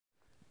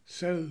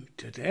So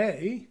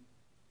today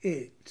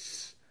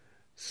it's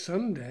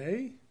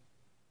Sunday,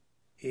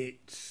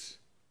 it's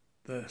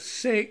the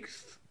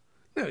 6th.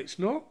 No, it's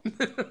not.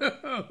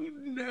 Oh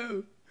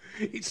no,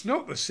 it's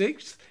not the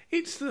 6th,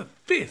 it's the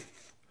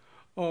 5th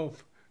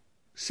of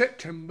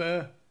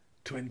September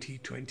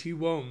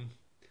 2021.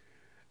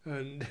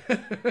 And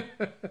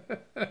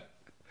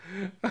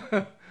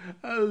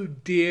oh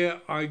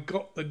dear, I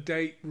got the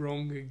date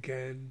wrong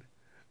again.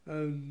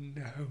 Oh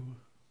no.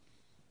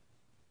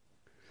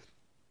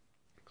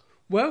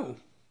 Well,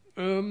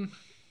 I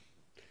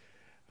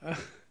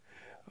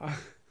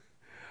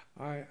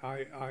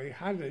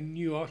had a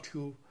new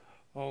article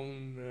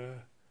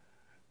on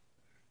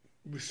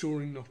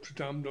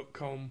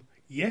restoringnotre-dame.com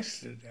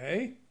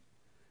yesterday,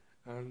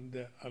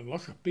 and a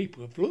lot of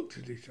people have looked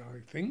at it, I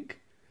think.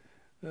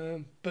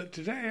 But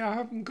today I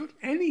haven't got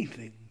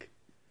anything.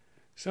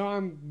 So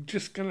I'm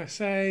just going to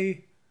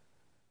say,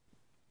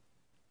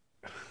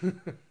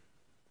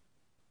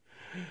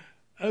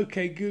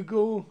 okay,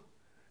 Google,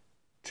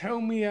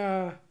 tell me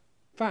a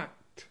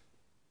fact.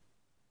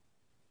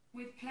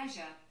 With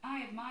pleasure,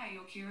 I admire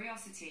your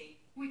curiosity.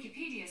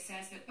 Wikipedia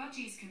says that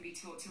budgies can be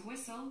taught to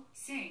whistle,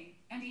 sing,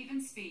 and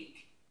even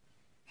speak.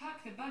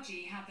 Puck the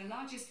budgie had the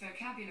largest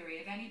vocabulary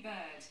of any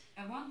bird,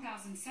 at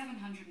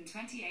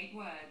 1,728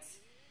 words.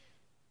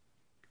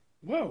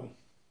 Well,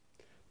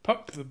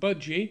 Puck the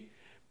budgie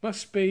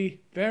must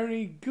be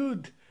very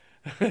good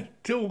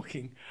at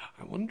talking.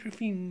 I wonder if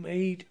he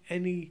made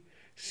any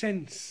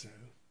sense, though.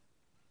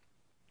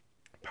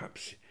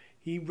 Perhaps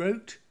he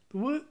wrote the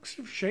works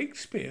of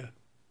Shakespeare,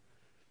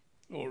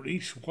 or at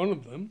least one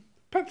of them.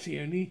 Perhaps he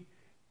only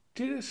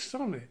did a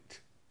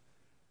sonnet.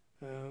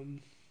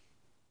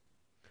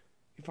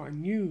 If I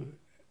knew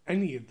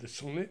any of the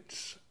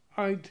sonnets,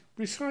 I'd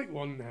recite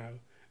one now,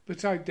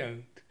 but I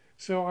don't,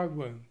 so I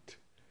won't.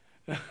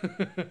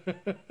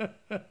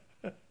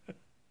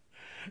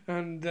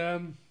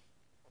 And,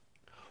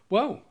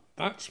 well,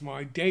 that's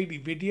my daily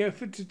video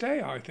for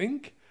today, I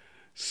think.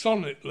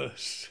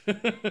 Sonnetless.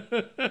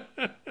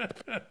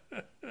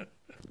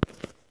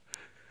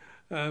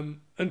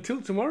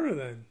 Until tomorrow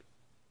then,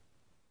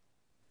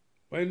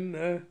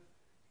 when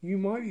you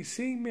might be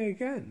seeing me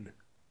again.